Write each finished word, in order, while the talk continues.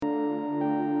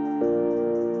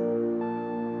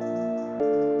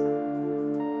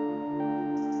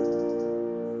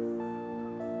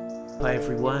Hi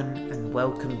everyone, and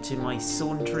welcome to my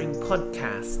Sauntering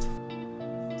podcast.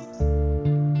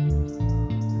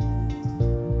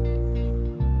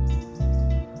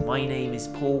 My name is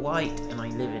Paul White and I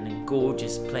live in a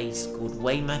gorgeous place called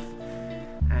Weymouth,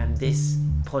 and this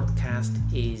podcast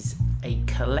is a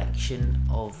collection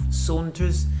of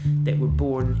saunters that were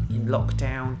born in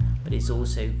lockdown, but it's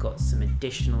also got some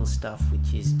additional stuff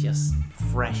which is just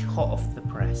fresh, hot off the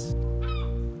press.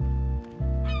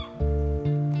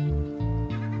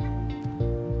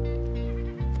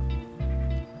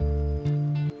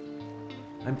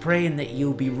 I'm praying that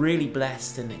you'll be really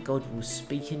blessed and that God will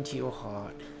speak into your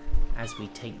heart as we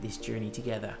take this journey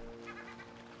together.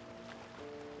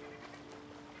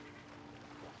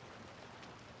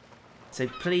 So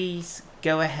please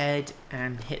go ahead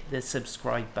and hit the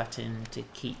subscribe button to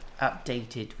keep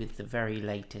updated with the very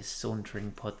latest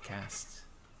Sauntering podcasts.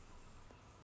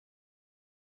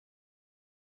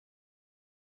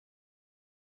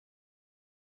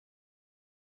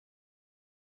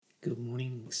 Good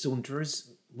morning,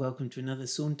 Saunterers. Welcome to another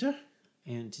Saunter.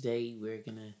 And today we're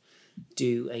going to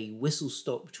do a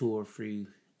whistle-stop tour through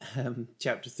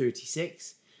chapter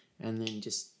 36 and then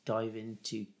just dive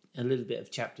into a little bit of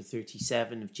chapter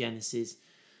 37 of Genesis,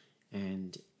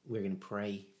 and we're going to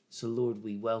pray. So Lord,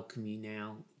 we welcome you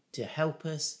now to help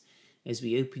us as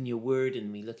we open your word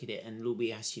and we look at it, and Lord,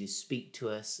 we ask you to speak to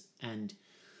us and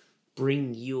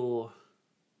bring your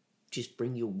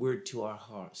word to our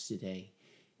hearts today.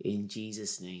 In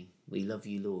Jesus' name, we love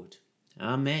you, Lord.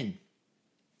 Amen.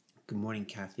 Good morning,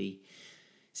 Kathy.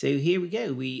 So here we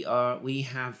go. We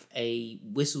have a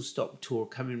whistle-stop tour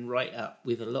coming right up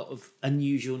with a lot of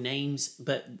unusual names,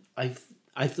 but I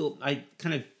thought I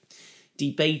kind of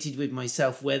debated with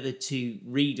myself whether to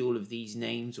read all of these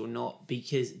names or not,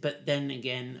 but then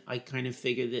again, I kind of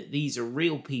figured that these are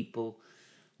real people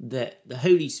that the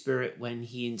Holy Spirit, when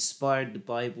he inspired the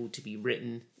Bible to be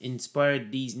written,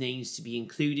 inspired these names to be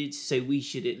included, so we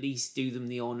should at least do them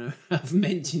the honor of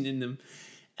mentioning them.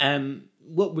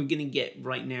 What we're going to get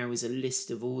right now is a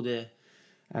list of all the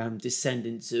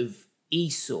descendants of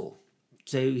Esau.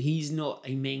 So he's not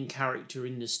a main character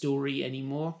in the story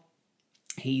anymore.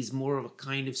 He's more of a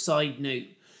kind of side note,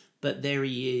 but there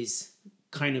he is,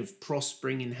 kind of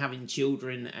prospering and having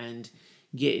children and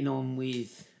getting on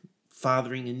with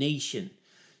fathering a nation.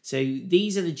 So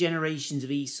these are the generations of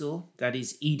Esau, that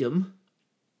is Edom,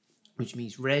 which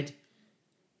means red.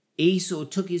 Esau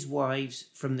took his wives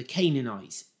from the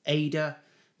Canaanites, Adah,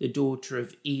 the daughter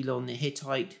of Elon the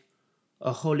Hittite,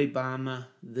 Aholibamah,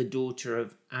 the daughter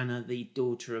of Anna, the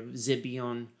daughter of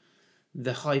Zibeon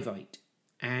the Hivite,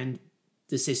 and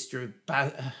the sister of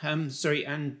and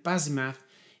Basemath,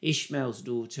 Ishmael's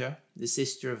daughter, the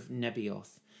sister of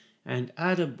Nebaioth. And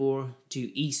Adah bore to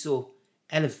Esau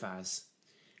Eliphaz.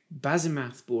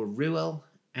 Basemath bore Reuel,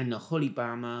 and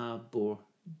Aholibamah bore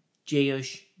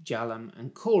Jeush, Jalam,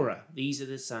 and Korah. These are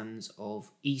the sons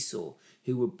of Esau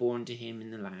who were born to him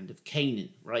in the land of Canaan.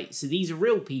 Right, so these are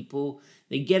real people.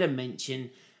 They get a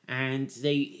mention, and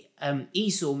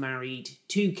Esau married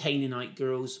two Canaanite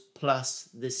girls plus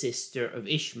the sister of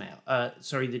Ishmael.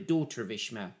 The daughter of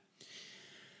Ishmael.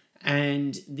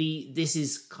 And this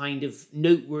is kind of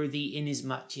noteworthy in as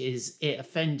much as it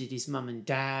offended his mum and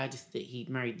dad that he'd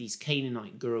married these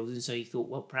Canaanite girls. And so he thought,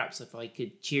 well, perhaps if I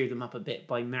could cheer them up a bit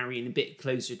by marrying a bit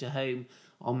closer to home,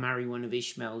 I'll marry one of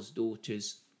Ishmael's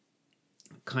daughters,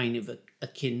 kind of a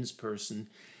kinsperson.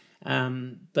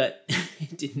 But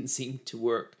it didn't seem to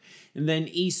work. And then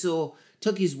Esau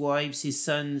took his wives, his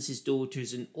sons, his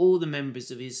daughters, and all the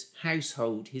members of his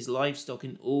household, his livestock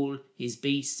and all his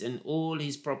beasts, and all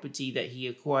his property that he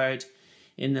acquired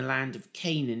in the land of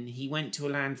Canaan. He went to a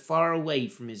land far away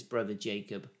from his brother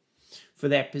Jacob, for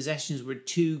their possessions were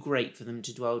too great for them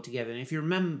to dwell together. And if you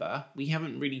remember, we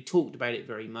haven't really talked about it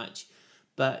very much,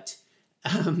 but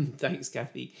thanks,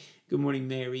 Kathy. Good morning,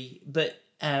 Mary. But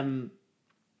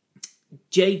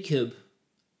Jacob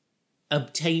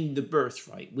obtained the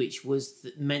birthright, which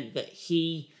meant that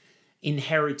he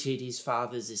inherited his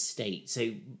father's estate.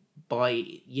 So by,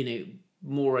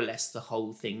 more or less the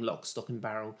whole thing, lock, stock and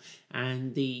barrel.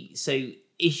 And Esau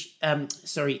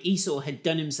had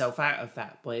done himself out of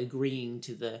that by agreeing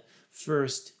to the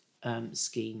first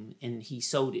scheme, and he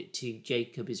sold it to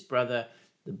Jacob, his brother,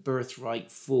 the birthright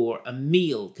for a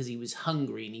meal because he was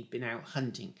hungry and he'd been out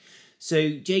hunting.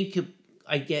 So Jacob,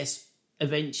 I guess,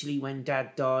 eventually when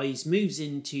dad dies, moves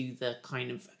into the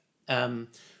kind of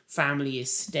family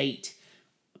estate,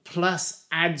 plus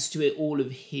adds to it all of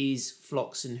his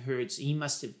flocks and herds. He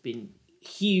must have been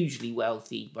hugely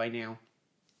wealthy by now.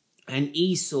 And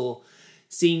Esau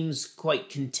seems quite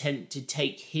content to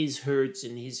take his herds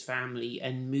and his family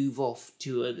and move off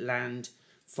to a land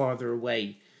farther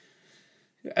away.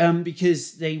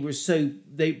 Because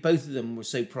both of them were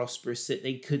so prosperous that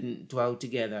they couldn't dwell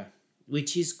together,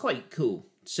 which is quite cool.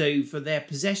 So for their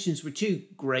possessions were too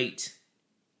great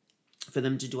for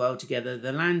them to dwell together.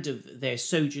 The land of their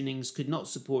sojournings could not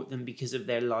support them because of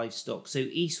their livestock. So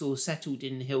Esau settled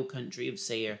in the hill country of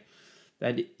Seir.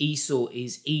 That Esau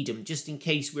is Edom. Just in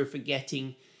case we're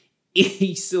forgetting,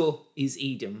 Esau is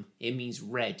Edom. It means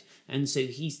red. And so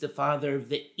he's the father of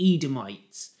the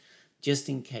Edomites. Just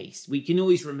in case. We can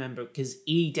always remember, because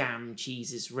Edam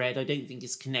cheese is red. I don't think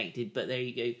it's connected, but there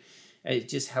you go. It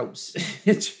just helps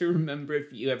to remember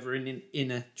if you ever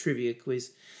in a trivia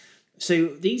quiz. So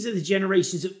these are the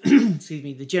generations of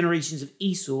the generations of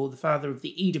Esau, the father of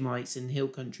the Edomites in the hill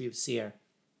country of Seir.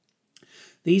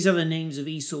 These are the names of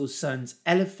Esau's sons: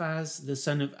 Eliphaz, the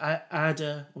son of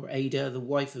Ada, the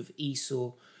wife of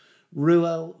Esau;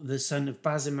 Ruel, the son of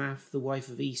Basemath, the wife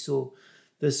of Esau.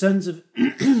 The sons of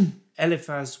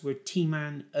Eliphaz were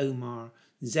Teman, Omar,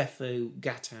 Zepho,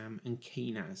 Gatam, and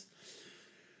Kenaz.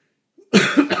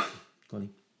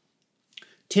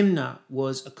 Timnah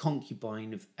was a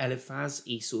concubine of Eliphaz,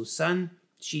 Esau's son.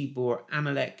 She bore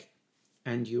Amalek,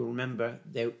 and you'll remember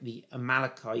the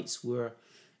Amalekites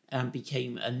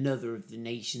became another of the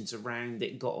nations around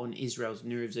that got on Israel's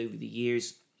nerves over the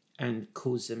years and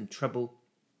caused them trouble.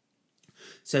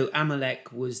 So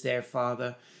Amalek was their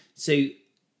father. So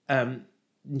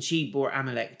she bore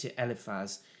Amalek to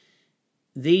Eliphaz.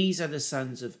 These are the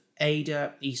sons of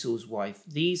Ada, Esau's wife.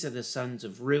 These are the sons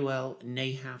of Ruel,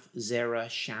 Nahath, Zerah,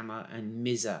 Shammah, and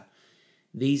Mizah.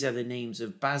 These are the names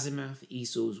of Basemath,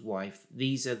 Esau's wife.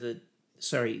 These are the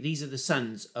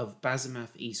sons of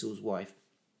Basemath, Esau's wife.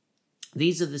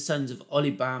 These are the sons of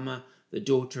Olibama, the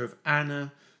daughter of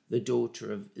Anna, the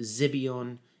daughter of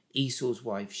Zibeon, Esau's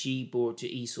wife. She bore to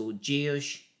Esau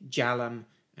Jeush, Jalam,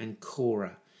 and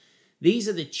Korah. These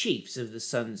are the chiefs of the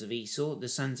sons of Esau, the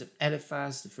sons of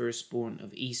Eliphaz, the firstborn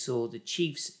of Esau, the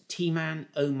chiefs Teman,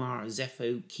 Omar,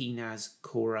 Zepho, Kenaz,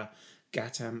 Korah,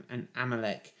 Gatam, and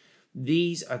Amalek.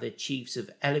 These are the chiefs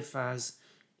of Eliphaz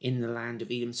in the land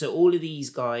of Edom. So all of these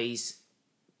guys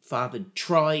fathered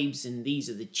tribes, and these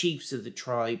are the chiefs of the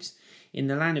tribes in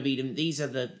the land of Edom. These are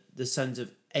the sons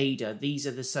of Ada. These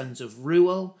are the sons of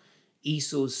Ruel,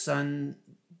 Esau's son.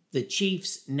 The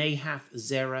chiefs Nahath,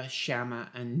 Zerah,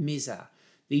 Shammah, and Mizah.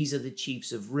 These are the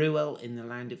chiefs of Ruel in the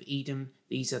land of Edom.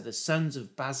 These are the sons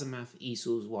of Basemath,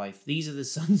 Esau's wife. These are the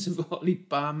sons of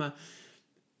Olibama,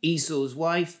 Esau's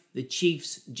wife. The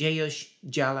chiefs Jeush,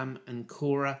 Jalam, and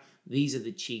Korah. These are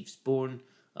the chiefs born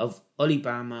of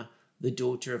Olibama, the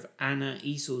daughter of Anna,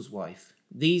 Esau's wife.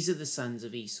 These are the sons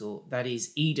of Esau, that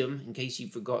is Edom, in case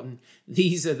you've forgotten.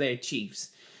 These are their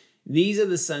chiefs. These are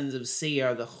the sons of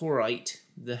Seir the Horite,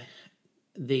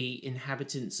 the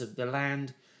inhabitants of the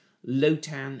land: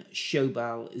 Lotan,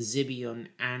 Shobal, Zibeon,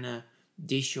 Anna,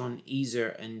 Dishon, Ezer,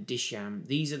 and Disham.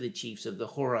 These are the chiefs of the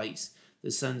Horites,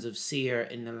 the sons of Seir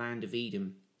in the land of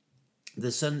Edom.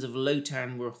 The sons of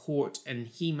Lotan were Hort and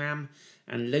Hemam,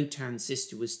 and Lotan's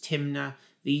sister was Timnah.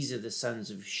 These are the sons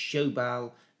of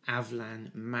Shobal,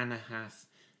 Avlan, Manahath,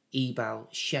 Ebal,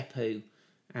 Shepo,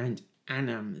 and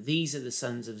Anam. These are the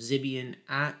sons of Zibeon,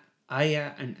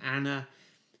 Aya, and Anna.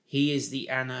 He is the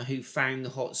Anna who found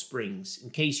the hot springs. In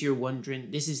case you're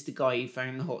wondering, this is the guy who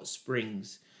found the hot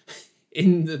springs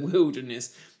in the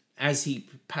wilderness as he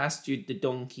pastured the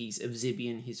donkeys of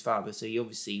Zibeon, his father. So he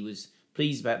obviously was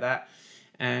pleased about that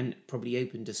and probably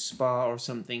opened a spa or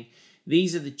something.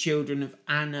 These are the children of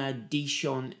Anna,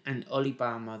 Dishon, and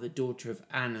Olibama, the daughter of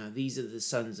Anna. These are the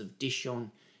sons of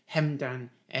Dishon: Hemdan,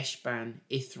 Eshban,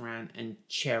 Ithran, and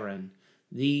Cheran.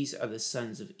 These are the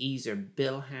sons of Ezer: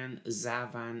 Bilhan,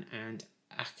 Zavan, and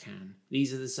Akan.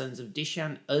 These are the sons of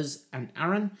Dishan, Uz, and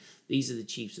Aran. These are the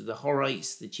chiefs of the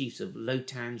Horites, the chiefs of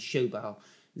Lotan, Shobal,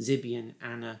 Zibeon,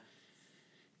 Anna,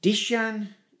 Dishan,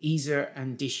 Ezer,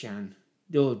 and Dishan.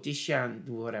 Dishan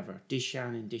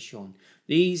and Dishon.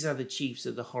 These are the chiefs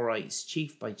of the Horites,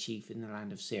 chief by chief in the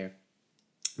land of Seir.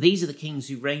 These are the kings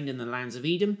who reigned in the lands of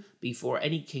Edom before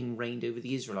any king reigned over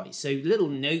the Israelites. So little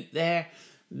note there.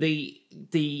 The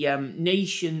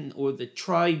nation or the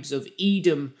tribes of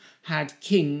Edom had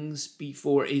kings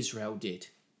before Israel did.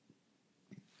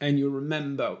 And you'll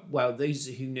remember, well, those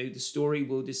who know the story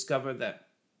will discover that,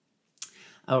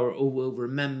 or will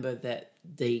remember that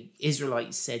the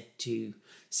Israelites said to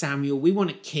Samuel, we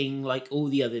want a king like all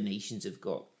the other nations have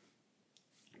got.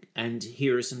 And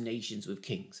here are some nations with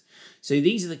kings. So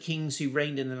these are the kings who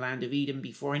reigned in the land of Edom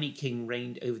before any king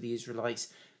reigned over the Israelites.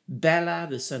 Bela,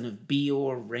 the son of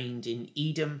Beor, reigned in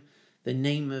Edom. the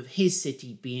name of his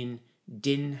city being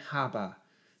Dinhabah.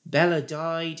 Bela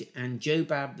died, and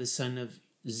Jobab the son of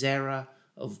Zerah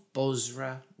of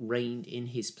Bozrah reigned in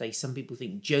his place. Some people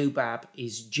think Jobab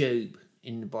is Job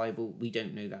in the Bible. We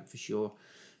don't know that for sure.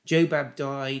 Jobab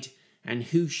died, and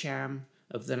Husham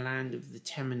of the land of the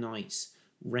Temanites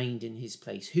reigned in his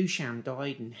place. Husham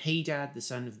died, and Hadad the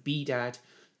son of Bedad.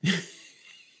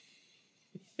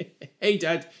 Hey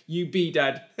Dad, you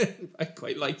Bedad. I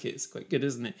quite like it. It's quite good,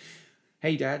 isn't it?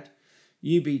 Hey Dad,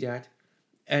 you Bedad.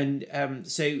 And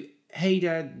so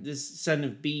Hadad the son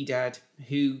of Bedad,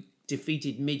 who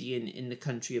defeated Midian in the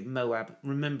country of Moab.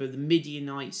 Remember, the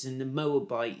Midianites and the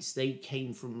Moabites, they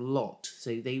came from Lot.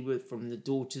 So they were from the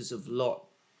daughters of Lot,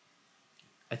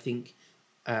 I think.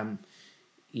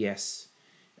 Yes.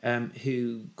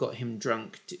 Who got him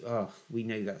drunk. We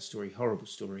know that story. Horrible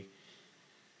story.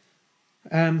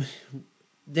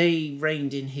 They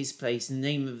reigned in his place, the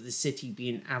name of the city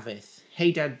being Avith.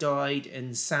 Hadad died,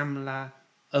 and Samlah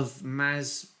of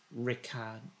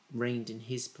Masrekah reigned in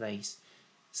his place.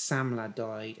 Samlah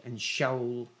died, and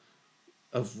Shaul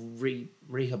of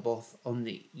Rehoboth on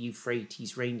the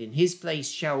Euphrates reigned in his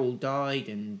place. Shaul died,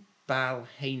 and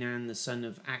Baal-Hanan the son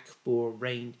of Akbor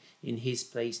reigned in his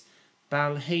place.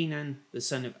 Baal-Hanan the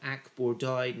son of Akbor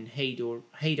died, and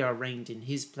Hadar reigned in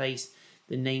his place,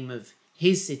 the name of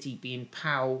his city being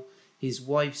Pau. His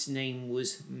wife's name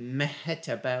was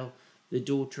Mehetabel, the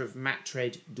daughter of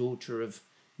Matred, daughter of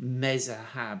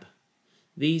Mezahab.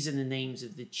 These are the names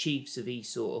of the chiefs of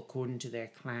Esau according to their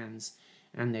clans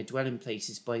and their dwelling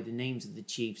places by the names of the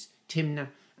chiefs: Timnah,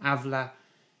 Avlah,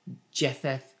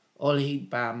 Jetheth,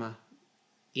 Olibama,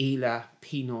 Elah,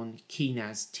 Pinon,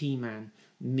 Kenaz, Teman,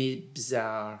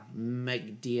 Mibzar,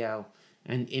 Megdiel,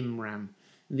 and Imram.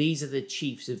 These are the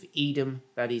chiefs of Edom,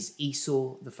 that is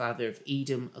Esau, the father of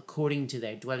Edom, according to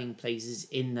their dwelling places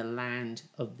in the land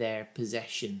of their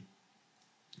possession.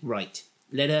 Right,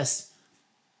 let us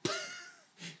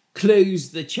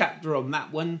close the chapter on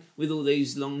that one with all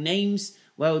those long names.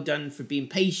 Well done for being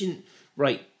patient.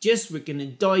 Right, we're going to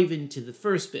dive into the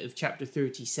first bit of chapter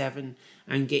 37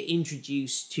 and get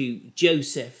introduced to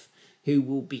Joseph, who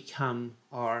will become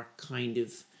our kind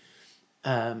of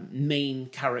main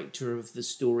character of the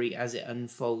story as it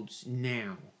unfolds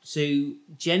now. So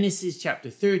Genesis chapter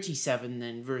 37,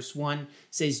 then verse 1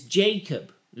 says,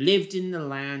 Jacob lived in the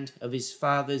land of his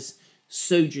father's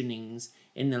sojournings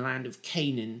in the land of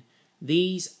Canaan.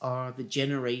 These are the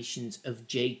generations of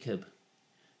Jacob.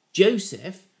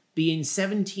 Joseph, being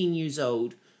 17 years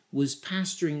old, was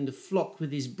pasturing the flock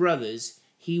with his brothers.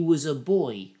 He was a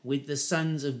boy with the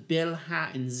sons of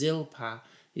Bilhah and Zilpah,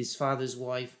 his father's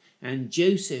wife, and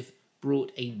Joseph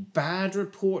brought a bad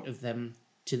report of them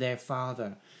to their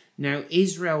father. Now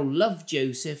Israel loved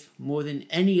Joseph more than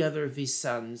any other of his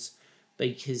sons,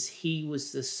 because he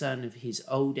was the son of his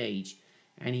old age,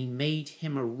 and he made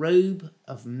him a robe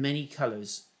of many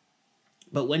colours.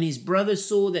 But when his brothers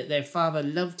saw that their father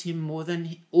loved him more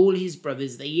than all his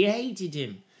brothers, they hated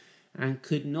him and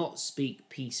could not speak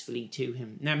peacefully to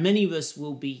him. Now, many of us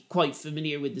will be quite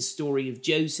familiar with the story of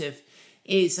Joseph.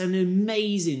 It's an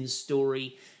amazing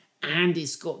story, and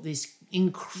it's got this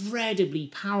incredibly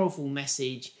powerful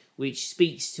message which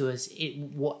speaks to us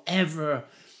in whatever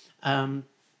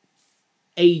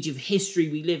age of history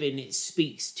we live in. It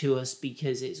speaks to us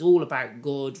because it's all about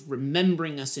God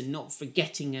remembering us and not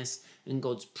forgetting us, and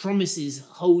God's promises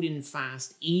holding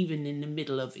fast even in the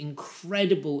middle of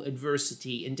incredible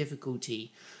adversity and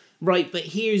difficulty. Right, but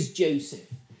here's Joseph,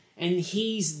 and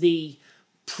he's the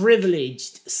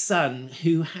privileged son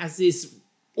who has this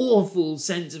awful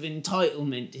sense of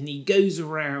entitlement, and he goes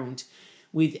around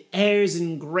with airs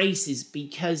and graces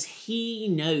because he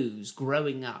knows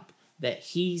growing up that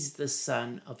he's the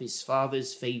son of his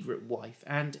father's favourite wife.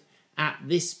 And at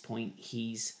this point,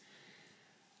 he's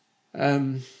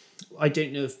I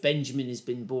don't know if Benjamin has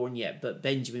been born yet, but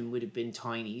Benjamin would have been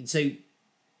tiny. So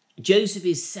Joseph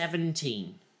is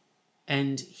 17,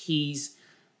 and he's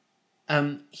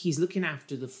looking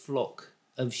after the flock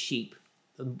of sheep,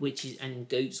 and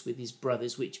goats with his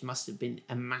brothers, which must have been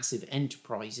a massive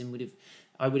enterprise, and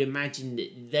I would imagine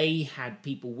that they had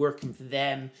people working for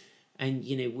them, and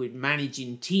were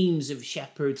managing teams of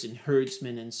shepherds and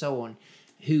herdsmen and so on,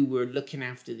 who were looking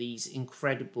after these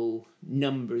incredible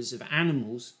numbers of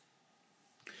animals.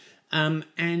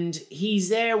 And he's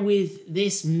there with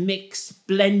this mixed,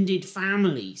 blended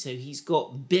family. So he's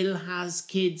got Bilhah's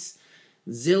kids,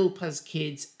 Zilpah's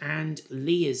kids, and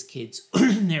Leah's kids.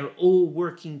 They're all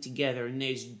working together, and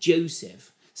there's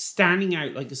Joseph standing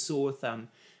out like a sore thumb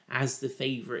as the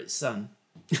favourite son.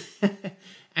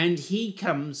 And he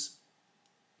comes,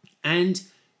 and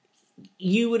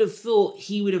you would have thought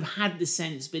he would have had the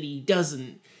sense, but he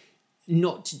doesn't,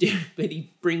 not to do, but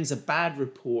he brings a bad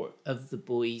report of the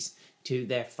boys to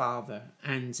their father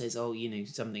and says, oh,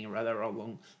 something or other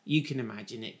wrong. You can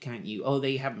imagine it, can't you? Oh,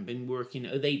 they haven't been working.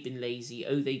 Oh, they've been lazy.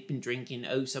 Oh, they've been drinking.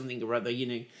 Oh, something or other,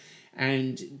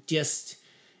 and just,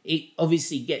 it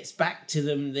obviously gets back to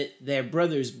them that their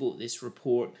brothers brought this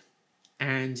report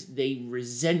and they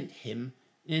resent him.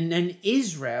 And then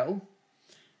Israel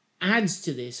adds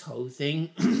to this whole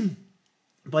thing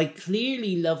by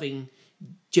clearly loving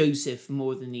Joseph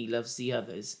more than he loves the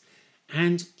others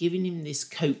and giving him this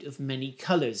coat of many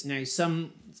colours. Now,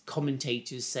 some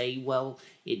commentators say, well,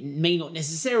 it may not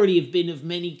necessarily have been of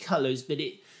many colours, but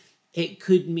it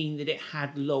could mean that it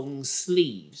had long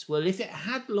sleeves. Well, if it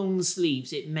had long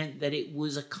sleeves, it meant that it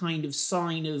was a kind of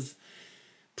sign of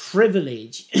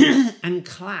privilege and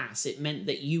class. It meant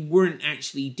that you weren't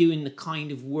actually doing the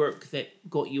kind of work that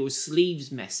got your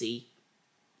sleeves messy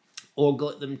or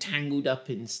got them tangled up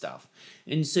in stuff.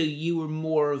 And so you were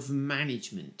more of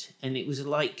management. And it was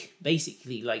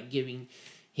basically like giving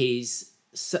his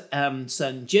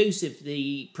son Joseph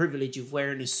the privilege of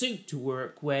wearing a suit to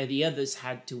work where the others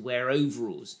had to wear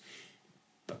overalls.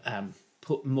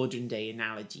 Put modern day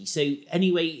analogy. So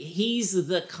anyway, he's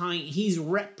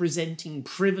representing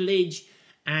privilege,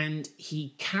 and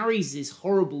he carries this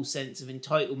horrible sense of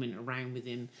entitlement around with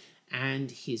him, and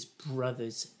his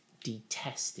brothers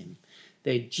detest him.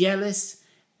 They're jealous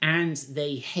and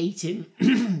they hate him.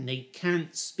 They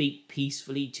can't speak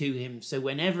peacefully to him. So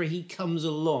whenever he comes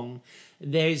along,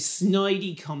 there's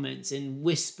snidey comments and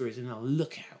whispers, and oh,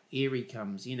 look out, here he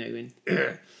comes,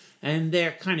 and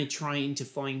they're kind of trying to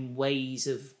find ways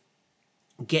of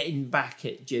getting back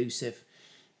at Joseph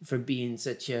for being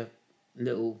such a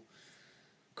little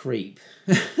creep.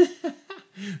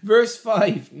 Verse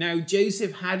 5, now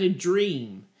Joseph had a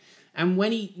dream. And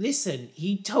when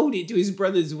he told it to his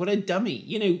brothers. What a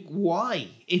dummy. Why?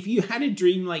 If you had a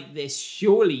dream like this,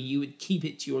 surely you would keep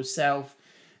it to yourself.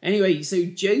 Anyway, so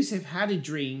Joseph had a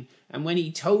dream, and when he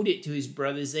told it to his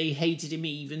brothers, they hated him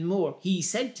even more. He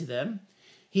said to them,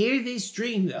 hear this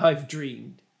dream that I've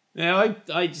dreamed. Now,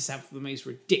 I just have the most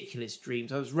ridiculous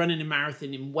dreams. I was running a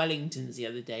marathon in Wellington the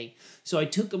other day, so I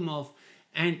took them off,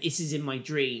 and this is in my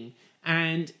dream,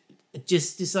 and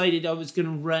just decided I was going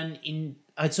to run in.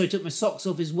 So I took my socks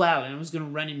off as well, and I was going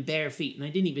to run in bare feet, and I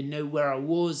didn't even know where I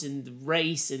was in the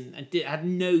race, and I had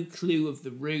no clue of the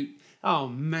route. Oh,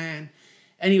 man.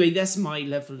 Anyway, that's my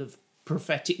level of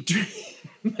prophetic dream.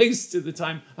 Most of the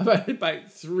time, I've had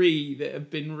about 3 that have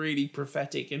been really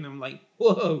prophetic, and I'm like,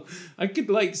 whoa, I could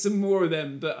like some more of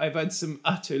them, but I've had some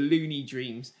utter loony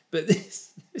dreams. But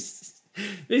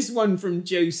this one from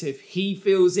Joseph, he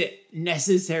feels it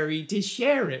necessary to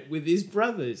share it with his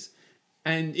brothers.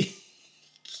 And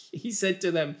he said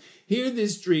to them, hear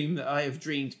this dream that I have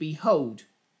dreamed. Behold,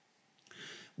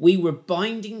 we were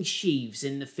binding sheaves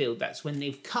in the field. That's when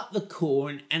they've cut the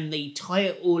corn and they tie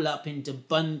it all up into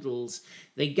bundles.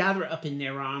 They gather it up in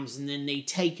their arms, and then they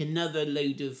take another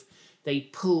they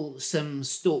pull some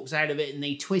stalks out of it and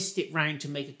they twist it round to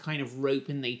make a kind of rope,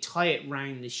 and they tie it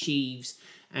round the sheaves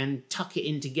and tuck it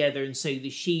in together, and so the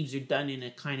sheaves are done in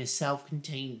a kind of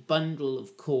self-contained bundle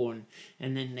of corn,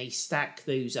 and then they stack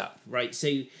those up, right?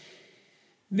 So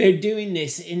they're doing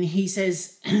this, and he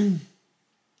says,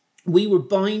 we were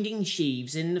binding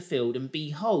sheaves in the field, and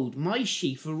behold, my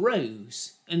sheaf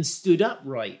arose and stood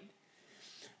upright.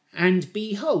 And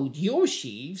behold, your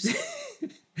sheaves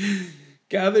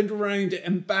gathered around it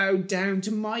and bowed down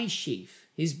to my sheaf.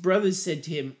 His brothers said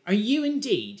to him, are you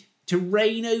indeed to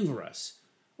reign over us?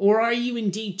 Or are you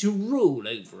indeed to rule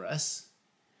over us?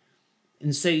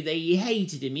 And so they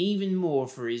hated him even more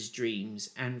for his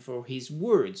dreams and for his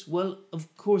words. Well,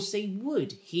 of course they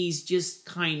would. He's just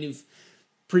kind of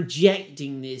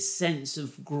projecting this sense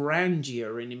of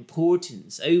grandeur and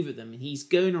importance over them. And he's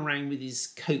going around with his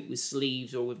coat with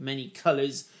sleeves or with many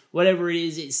colours. Whatever it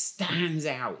is, it stands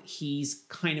out. He's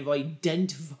kind of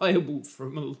identifiable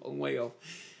from a long way off.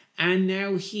 And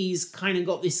now he's kind of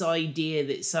got this idea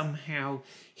that somehow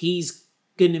he's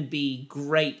going to be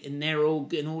great, and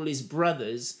all his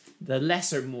brothers, the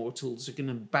lesser mortals, are going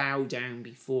to bow down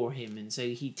before him. And so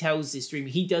he tells this dream.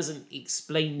 He doesn't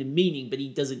explain the meaning, but he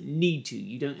doesn't need to.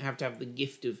 You don't have to have the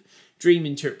gift of dream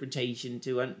interpretation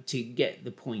to get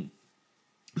the point.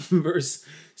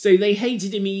 So they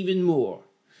hated him even more.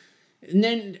 And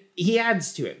then he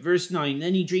adds to it, verse 9,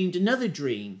 then he dreamed another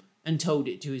dream and told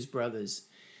it to his brothers,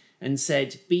 and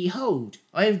said, behold,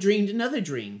 I have dreamed another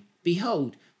dream.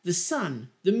 Behold, the sun,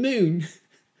 the moon,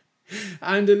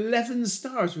 and 11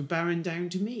 stars were bowing down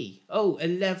to me. Oh,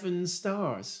 11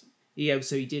 stars.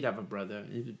 So he did have a brother.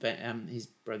 His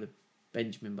brother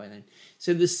Benjamin by then.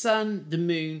 So the sun, the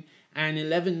moon, and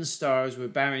 11 stars were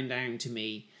bowing down to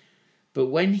me. But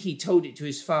when he told it to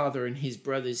his father and his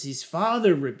brothers, his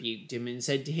father rebuked him and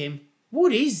said to him,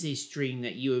 "What is this dream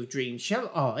that you have dreamed?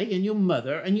 Shall I and your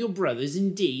mother and your brothers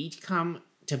indeed come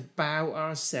to bow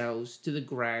ourselves to the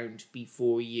ground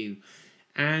before you?"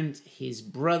 And his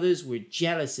brothers were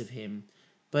jealous of him,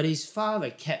 but his father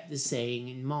kept the saying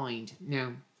in mind.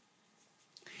 Now,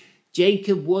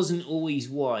 Jacob wasn't always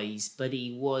wise, but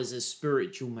he was a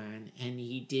spiritual man, and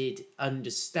he did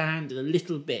understand a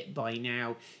little bit by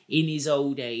now in his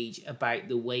old age about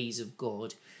the ways of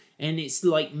God. And it's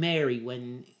like Mary,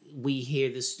 when we hear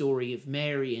the story of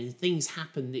Mary and things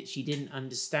happened that she didn't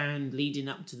understand leading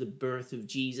up to the birth of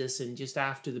Jesus and just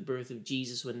after the birth of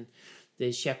Jesus when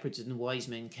the shepherds and the wise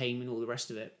men came and all the rest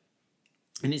of it.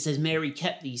 And it says Mary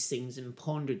kept these things and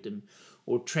pondered them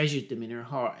or treasured them in her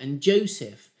heart. And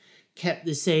Joseph kept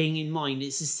the saying in mind.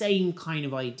 It's the same kind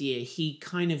of idea. He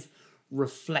kind of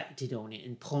reflected on it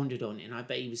and pondered on it. And I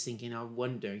bet he was thinking, I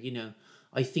wonder,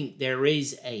 I think there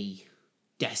is a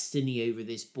destiny over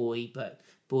this boy, but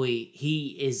boy,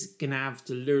 he is going to have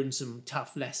to learn some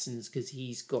tough lessons because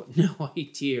he's got no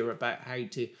idea about how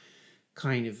to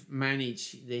kind of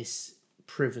manage this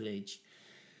privilege.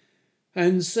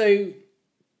 And so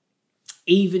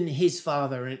even his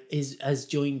father has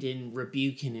joined in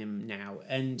rebuking him now.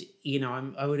 And,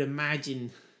 I would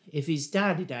imagine if his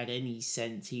dad had had any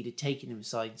sense, he'd have taken him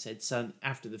aside and said, "Son,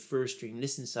 after the first dream,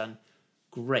 listen, son,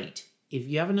 great. If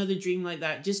you have another dream like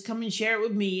that, just come and share it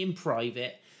with me in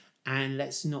private. And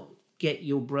let's not get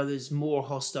your brothers more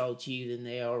hostile to you than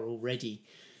they are already."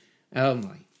 Oh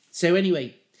my. So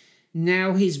anyway,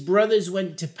 now his brothers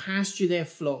went to pasture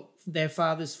their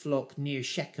father's flock near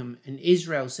Shechem, and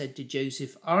Israel said to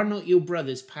Joseph, "Are not your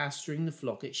brothers pasturing the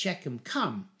flock at Shechem?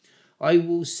 Come, I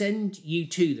will send you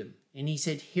to them." And he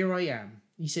said, "Here I am."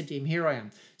 He said to him, "Here I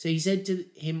am." So he said to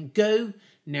him, "Go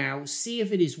now, see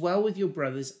if it is well with your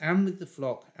brothers and with the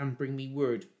flock, and bring me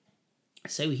word."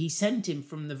 So he sent him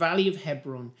from the valley of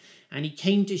Hebron, and he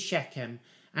came to Shechem,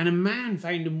 and a man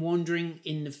found him wandering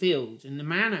in the field. And the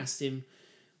man asked him,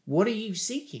 "What are you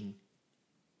seeking?"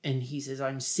 And he says,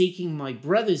 "I'm seeking my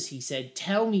brothers." He said,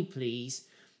 "Tell me, please,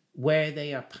 where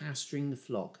they are pasturing the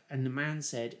flock." And the man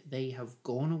said, "They have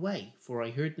gone away, for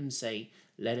I heard them say,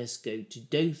 'Let us go to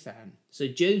Dothan.'" So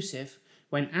Joseph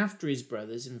went after his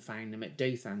brothers and found them at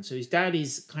Dothan. So his dad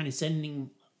is kind of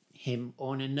sending him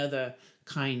on another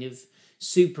kind of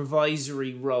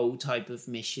supervisory role type of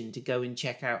mission to go and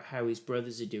check out how his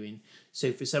brothers are doing.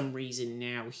 So for some reason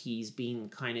now he's been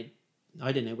kind of,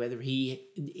 I don't know whether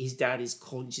his dad is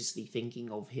consciously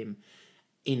thinking of him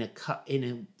in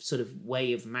a sort of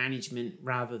way of management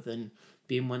rather than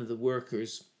being one of the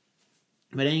workers.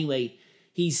 But anyway,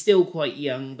 he's still quite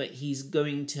young, but he's got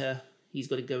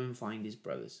to go and find his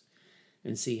brothers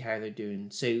and see how they're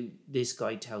doing. So this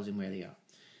guy tells him where they are.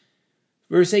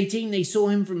 Verse 18, they saw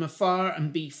him from afar,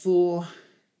 and before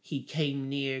he came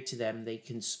near to them, they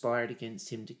conspired against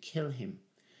him to kill him.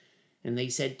 And they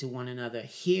said to one another,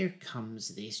 "Here comes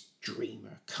this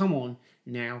dreamer. Come on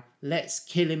now, let's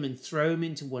kill him and throw him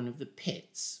into one of the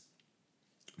pits."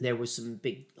 There were some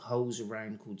big holes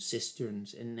around called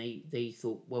cisterns, and they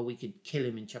thought, well, we could kill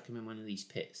him and chuck him in one of these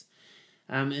pits.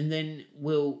 And then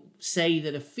we'll say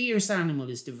that a fierce animal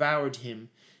has devoured him,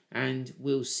 and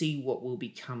we'll see what will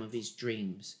become of his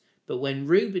dreams. But when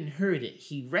Reuben heard it,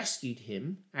 he rescued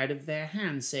him out of their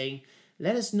hands, saying,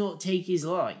 "Let us not take his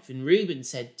life." And Reuben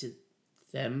said to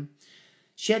them,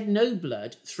 "Shed no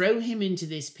blood, throw him into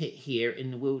this pit here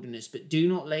in the wilderness, but do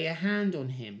not lay a hand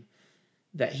on him,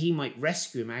 that he might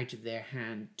rescue him out of their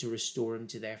hand to restore him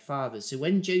to their father." So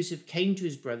when Joseph came to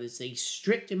his brothers, they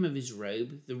stripped him of his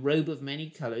robe, the robe of many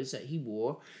colours that he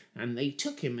wore, and they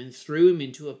took him and threw him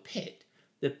into a pit.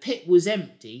 The pit was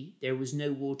empty, there was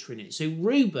no water in it. So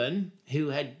Reuben, who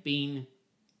had been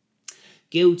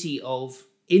guilty of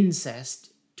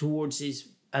incest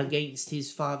against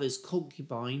his father's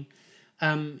concubine,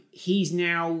 he's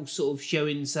now sort of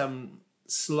showing some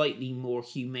slightly more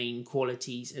humane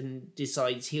qualities and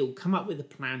decides he'll come up with a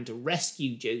plan to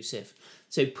rescue Joseph.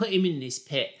 So put him in this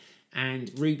pit,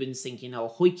 and Reuben's thinking,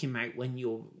 "I'll hoik him out when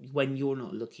you're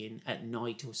not looking at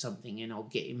night or something, and I'll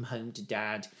get him home to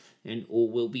dad and all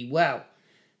will be well."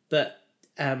 But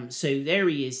so there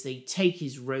he is. They take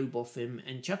his robe off him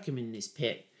and chuck him in this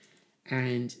pit,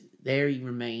 and there he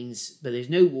remains, but there's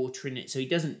no water in it, so he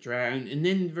doesn't drown. And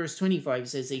then verse 25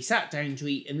 says, they sat down to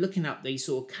eat, and looking up, they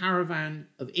saw a caravan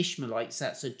of Ishmaelites.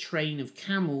 That's a train of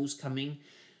camels coming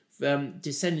from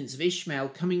descendants of Ishmael,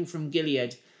 coming from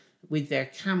Gilead. with their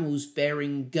camels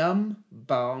bearing gum,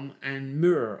 balm, and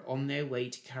myrrh on their way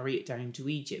to carry it down to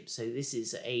Egypt. So this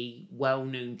is a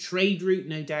well-known trade route,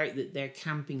 no doubt, that they're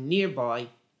camping nearby,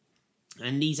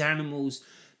 and these animals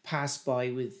pass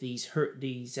by with these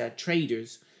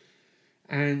traders,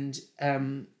 and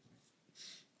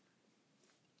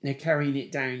they're carrying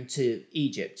it down to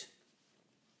Egypt.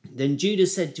 Then Judah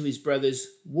said to his brothers,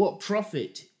 "What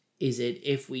profit is it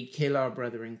if we kill our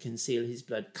brother and conceal his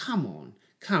blood? Come,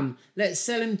 let's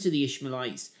sell him to the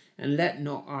Ishmaelites, and let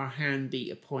not our hand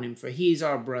be upon him, for he is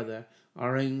our brother,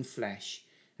 our own flesh."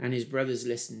 And his brothers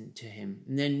listened to him.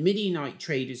 And then Midianite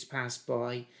traders passed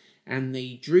by, and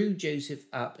they drew Joseph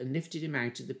up and lifted him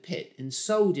out of the pit and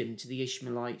sold him to the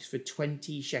Ishmaelites for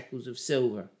 20 shekels of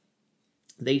silver.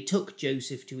 They took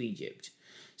Joseph to Egypt.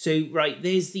 So, right,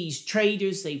 there's these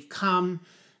traders, they've come,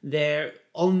 they're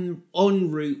en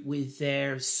route with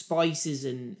their spices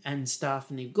and stuff,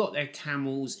 and they've got their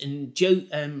camels, and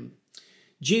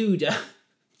Judah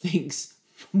thinks,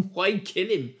 why kill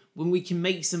him when we can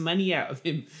make some money out of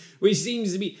him? Which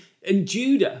seems to be, and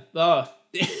Judah,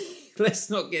 let's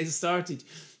not get started.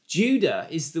 Judah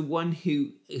is the one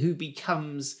who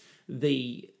becomes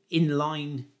in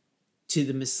line to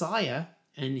the Messiah,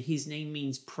 and his name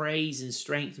means praise and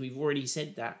strength. We've already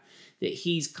said that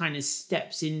he's kind of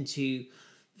steps into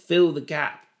fill the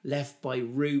gap left by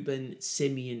Reuben,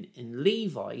 Simeon, and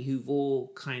Levi, who've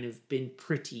all kind of been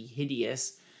pretty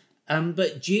hideous.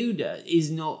 But Judah is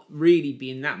not really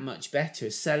being that much better,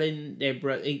 selling their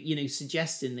brother,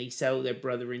 suggesting they sell their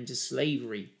brother into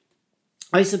slavery.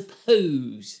 I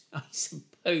suppose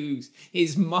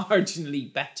it's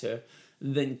marginally better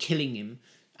than killing him,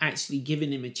 actually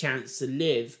giving him a chance to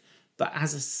live. But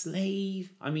as a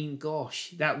slave, I mean,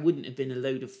 gosh, that wouldn't have been a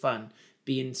load of fun,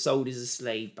 being sold as a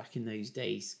slave back in those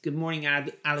days. Good morning,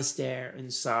 Alistair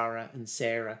and Sarah and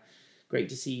Sarah. Great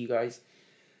to see you guys.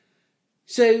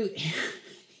 So,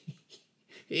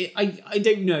 I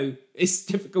don't know. It's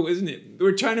difficult, isn't it?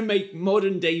 We're trying to make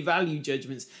modern day value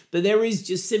judgments, but there is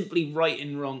just simply right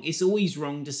and wrong. It's always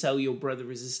wrong to sell your brother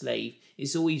as a slave.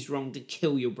 It's always wrong to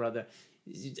kill your brother.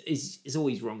 It's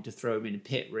always wrong to throw him in a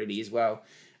pit, really, as well.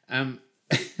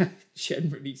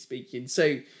 Generally speaking.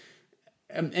 So,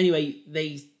 anyway,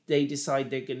 they decide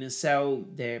they're going to sell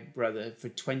their brother for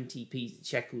 20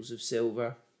 shekels of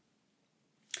silver,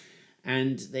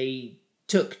 and they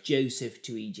took Joseph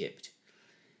to Egypt.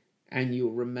 And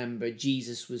you'll remember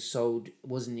Jesus was sold,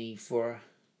 wasn't he, for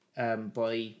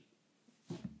by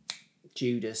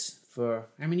Judas for,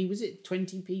 how many was it?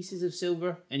 20 pieces of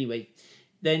silver? Anyway,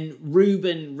 then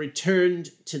Reuben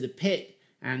returned to the pit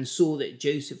and saw that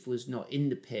Joseph was not in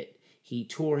the pit. He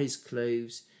tore his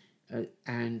clothes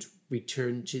and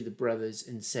returned to the brothers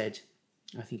and said,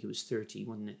 I think it was 30,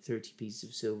 wasn't it? 30 pieces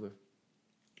of silver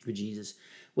for Jesus.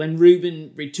 When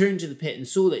Reuben returned to the pit and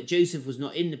saw that Joseph was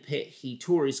not in the pit, he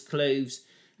tore his clothes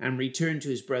and returned to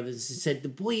his brothers and said, "The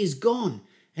boy is gone,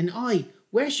 and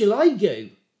where shall I go?"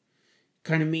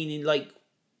 Kind of meaning, like,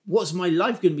 what's my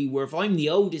life going to be worth? I'm the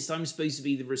oldest. I'm supposed to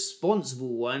be the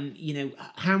responsible one.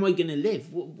 How am I going to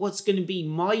live? What's going to be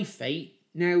my fate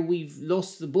now we've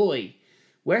lost the boy?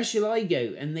 Where shall I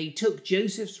go? And they took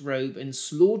Joseph's robe and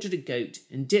slaughtered a goat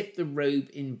and dipped the robe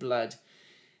in blood.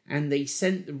 And they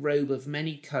sent the robe of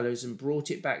many colours and brought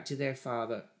it back to their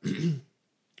father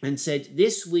and said,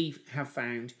 "This we have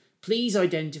found. Please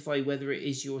identify whether it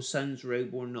is your son's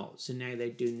robe or not." So now they're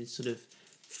doing this sort of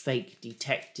fake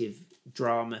detective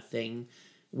drama thing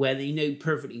where they know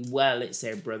perfectly well it's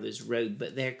their brother's robe,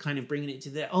 but they're kind of bringing it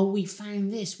to we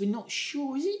found this. We're not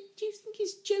sure. Is it? Do you think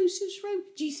it's Joseph's robe?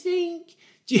 Do you think?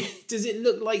 Does it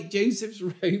look like Joseph's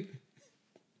robe?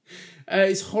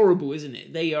 It's horrible, isn't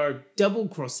it? They are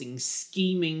double-crossing,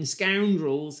 scheming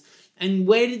scoundrels. And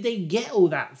where did they get all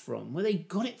that from? Well, they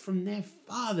got it from their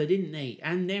father, didn't they?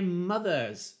 And their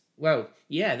mothers. Well,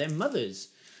 yeah, their mothers.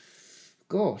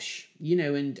 Gosh,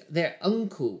 and their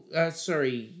uncle.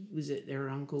 Was it their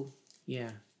uncle?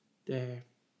 Yeah. Their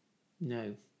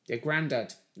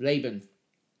granddad, Laban.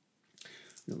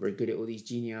 Not very good at all these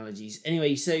genealogies.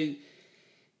 Anyway, so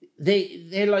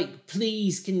they're like,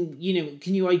 please, can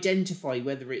you identify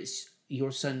whether it's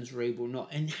your son's robe or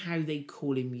not? And how they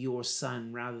call him your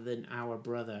son rather than our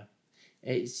brother.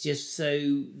 It's just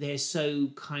they're so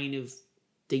kind of,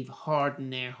 they've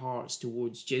hardened their hearts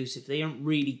towards Joseph. They don't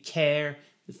really care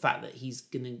the fact that he's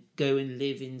going to go and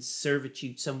live in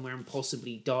servitude somewhere and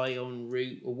possibly die en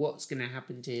route, or what's going to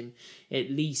happen to him.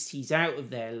 At least he's out of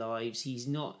their lives. He's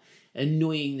not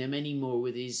annoying them anymore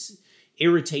with his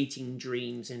irritating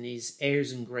dreams and his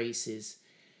airs and graces.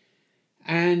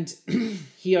 And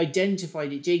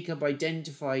Jacob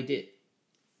identified it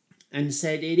and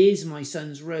said, "It is my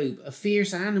son's robe. A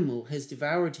fierce animal has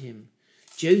devoured him."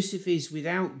 Joseph is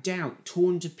without doubt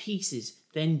torn to pieces.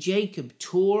 Then Jacob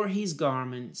tore his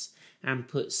garments and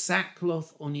put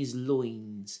sackcloth on his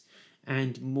loins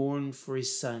and mourned for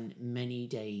his son many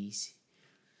days.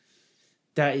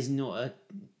 That is not a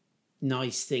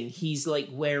nice thing. He's like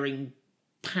wearing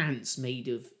pants made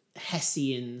of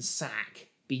Hessian sack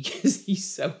because he's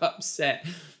so upset.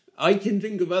 I can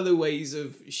think of other ways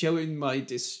of showing my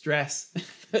distress.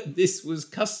 This was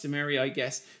customary, I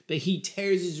guess. But he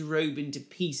tears his robe into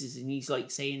pieces and he's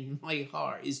like saying, "My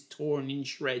heart is torn in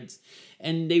shreds."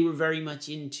 And they were very much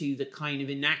into the kind of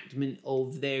enactment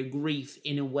of their grief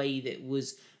in a way that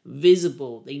was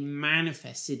visible. They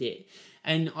manifested it.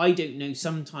 And I don't know,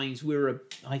 sometimes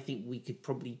I think we could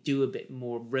probably do a bit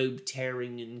more robe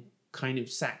tearing and kind of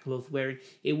sackcloth wearing.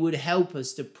 It would help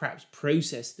us to perhaps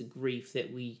process the grief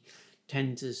that we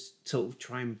tend to sort of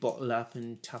try and bottle up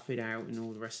and tough it out and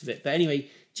all the rest of it. But anyway,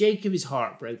 Jacob is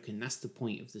heartbroken. That's the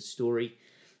point of the story.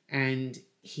 And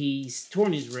he's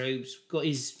torn his robes, got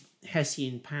his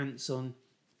Hessian pants on,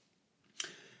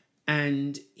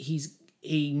 and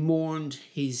he mourned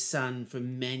his son for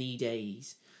many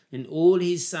days. And all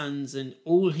his sons and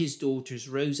all his daughters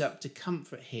rose up to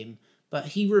comfort him, but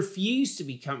he refused to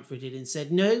be comforted and said,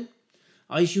 "No,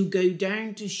 I shall go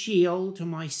down to Sheol to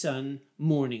my son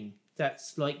mourning."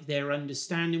 That's like their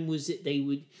understanding was that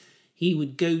he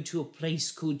would go to a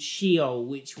place called Sheol,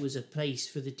 which was a place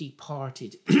for the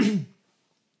departed.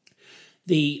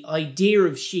 The idea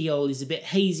of Sheol is a bit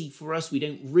hazy for us. We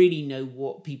don't really know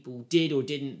what people did or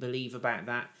didn't believe about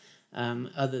that,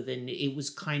 other than it was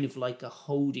kind of like a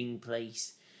holding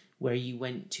place where you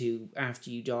went to after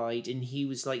you died. And he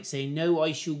was like saying, "No,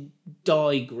 I shall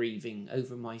die grieving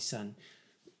over my son."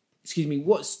 Excuse me,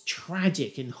 what's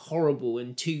tragic and horrible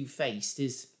and two-faced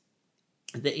is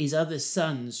that his other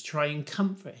sons try and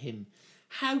comfort him.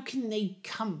 How can they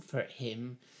comfort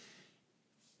him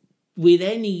with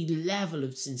any level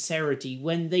of sincerity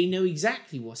when they know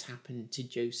exactly what's happened to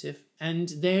Joseph and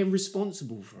they're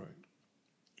responsible for it?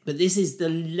 But this is the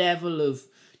level of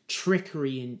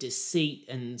trickery and deceit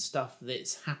and stuff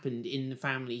that's happened in the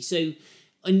family. So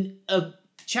in a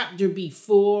chapter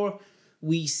before,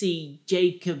 we see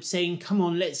Jacob saying, "Come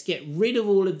on, let's get rid of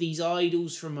all of these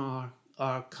idols from our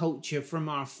culture, from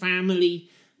our family.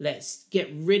 Let's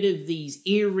get rid of these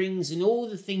earrings and all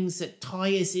the things that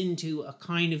tie us into a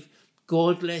kind of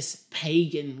godless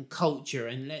pagan culture.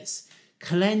 And let's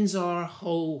cleanse our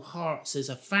whole hearts as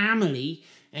a family."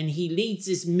 And he leads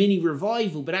this mini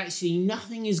revival, but actually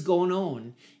nothing has gone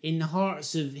on in the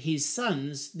hearts of his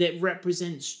sons that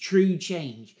represents true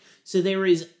change. So there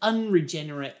is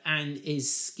unregenerate and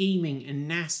is scheming and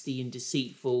nasty and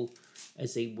deceitful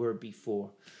as they were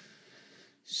before.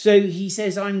 So he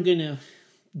says, "I'm going to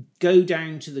go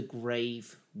down to the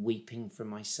grave weeping for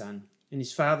my son." And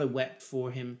his father wept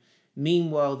for him.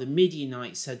 Meanwhile, the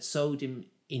Midianites had sold him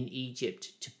in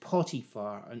Egypt to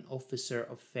Potiphar, an officer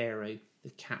of Pharaoh,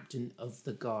 the captain of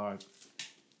the guard.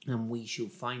 And we shall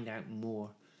find out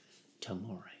more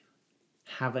tomorrow.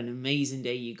 Have an amazing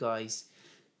day, you guys.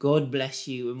 God bless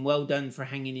you, and well done for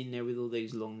hanging in there with all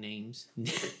those long names.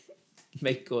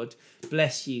 May God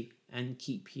bless you and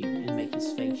keep you and make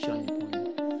his face shine upon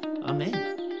you. Amen.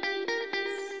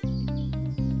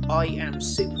 I am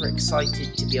super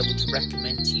excited to be able to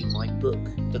recommend to you my book,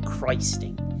 The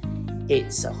Christing.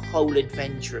 It's a whole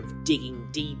adventure of digging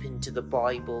deep into the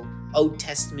Bible, Old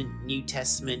Testament, New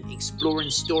Testament, exploring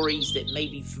stories that may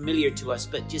be familiar to us,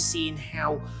 but just seeing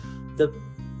how the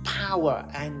power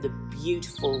and the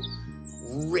beautiful,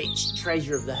 rich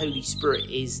treasure of the Holy Spirit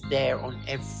is there on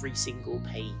every single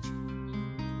page.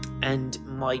 And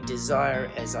my desire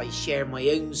as I share my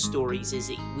own stories is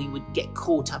that we would get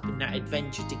caught up in that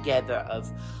adventure together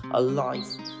of a life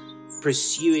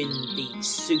pursuing the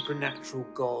supernatural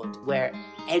God, where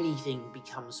anything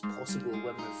becomes possible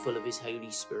when we're full of his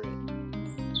Holy Spirit.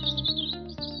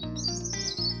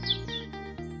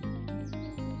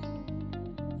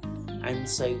 And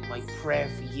so my prayer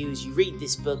for you as you read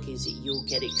this book is that you'll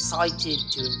get excited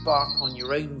to embark on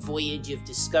your own voyage of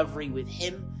discovery with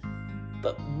him,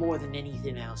 but more than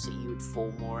anything else, that you would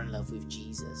fall more in love with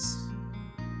Jesus.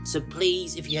 So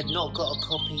please, if you have not got a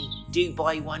copy, do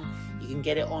buy one. You can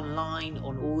get it online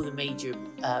on all the major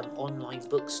online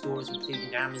bookstores,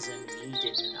 including Amazon,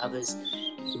 Eden and others.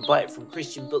 You can buy it from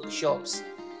Christian bookshops,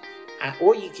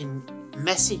 or you can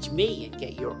message me and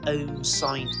get your own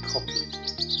signed copy.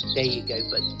 There you go.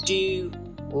 But do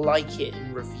like it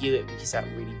and review it, because that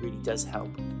really, really does help.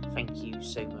 Thank you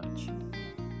so much.